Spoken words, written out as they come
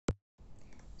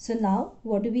So now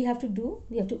what do we have to do?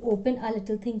 We have to open our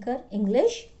Little Thinker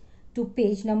English to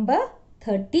page number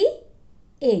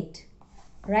 38.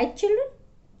 Right, children?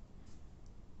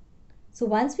 So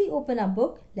once we open our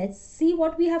book, let's see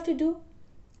what we have to do.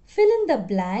 Fill in the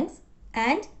blanks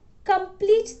and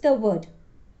complete the word.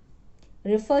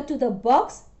 Refer to the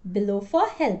box below for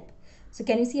help. So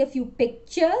can you see a few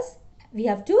pictures? We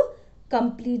have to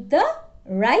complete the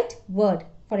right word.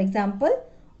 For example,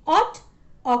 ought,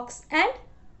 ox and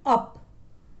op.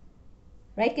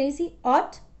 Right? Can you see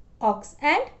ought, ox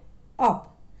and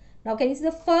op? Now can you see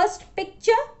the first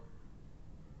picture?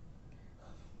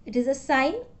 It is a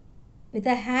sign with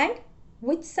a hand.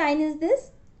 Which sign is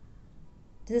this?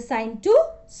 It is a sign to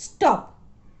stop.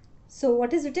 So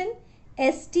what is written?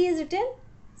 ST is written,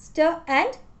 stir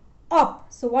and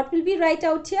op. So what will we write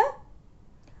out here?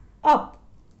 Op.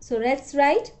 So let's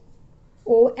write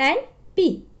O and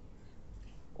P.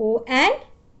 O and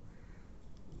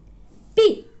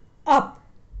P. Op.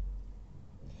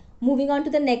 Moving on to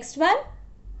the next one.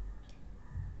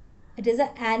 It is an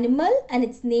animal and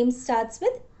its name starts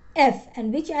with F.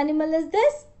 And which animal is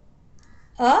this?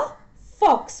 A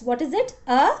fox. What is it?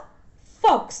 A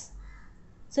fox.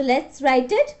 So let's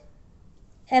write it.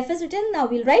 F is written. Now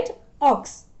we'll write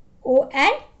ox. O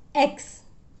and X.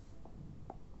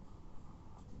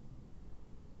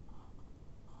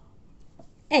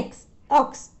 X.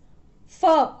 Ox.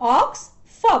 Fur. Ox.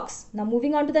 Fox. Now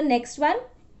moving on to the next one.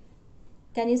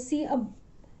 Can you see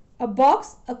a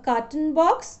box? A carton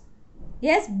box?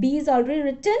 Yes, B is already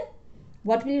written.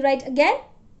 What will you write again?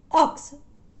 Ox.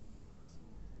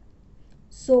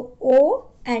 So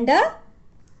O and a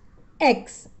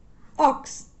X.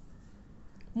 Ox.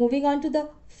 Moving on to the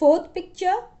fourth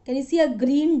picture. Can you see a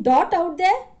green dot out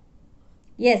there?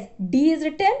 Yes, D is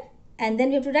written and then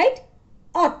we have to write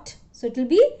ought. So it will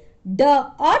be D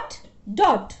ought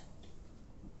dot.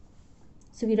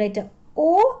 So we write a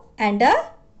O and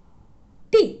a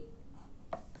T.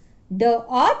 D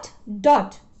ought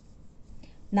dot.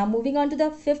 Now moving on to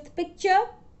the fifth picture.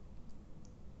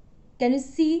 Can you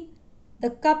see the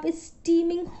cup is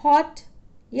steaming hot?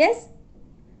 Yes,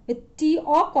 with tea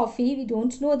or coffee, we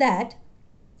don't know that.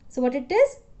 So what it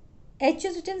is? H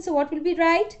is written, so what will be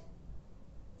right?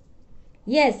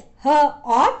 Yes, her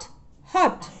ought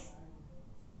hot.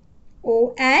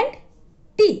 O and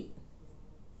T.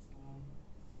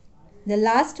 The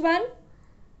last one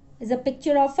is a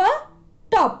picture of a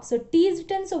top. So T is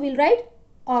written, so we'll write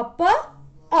upper,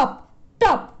 up,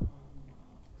 top.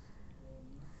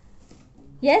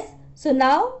 Yes, so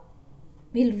now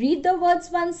we'll read the words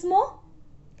once more.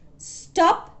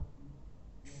 Stop,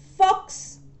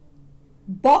 fox,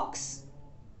 box,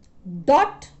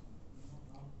 dot,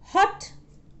 hot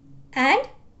and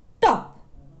top.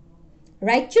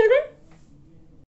 Right, children?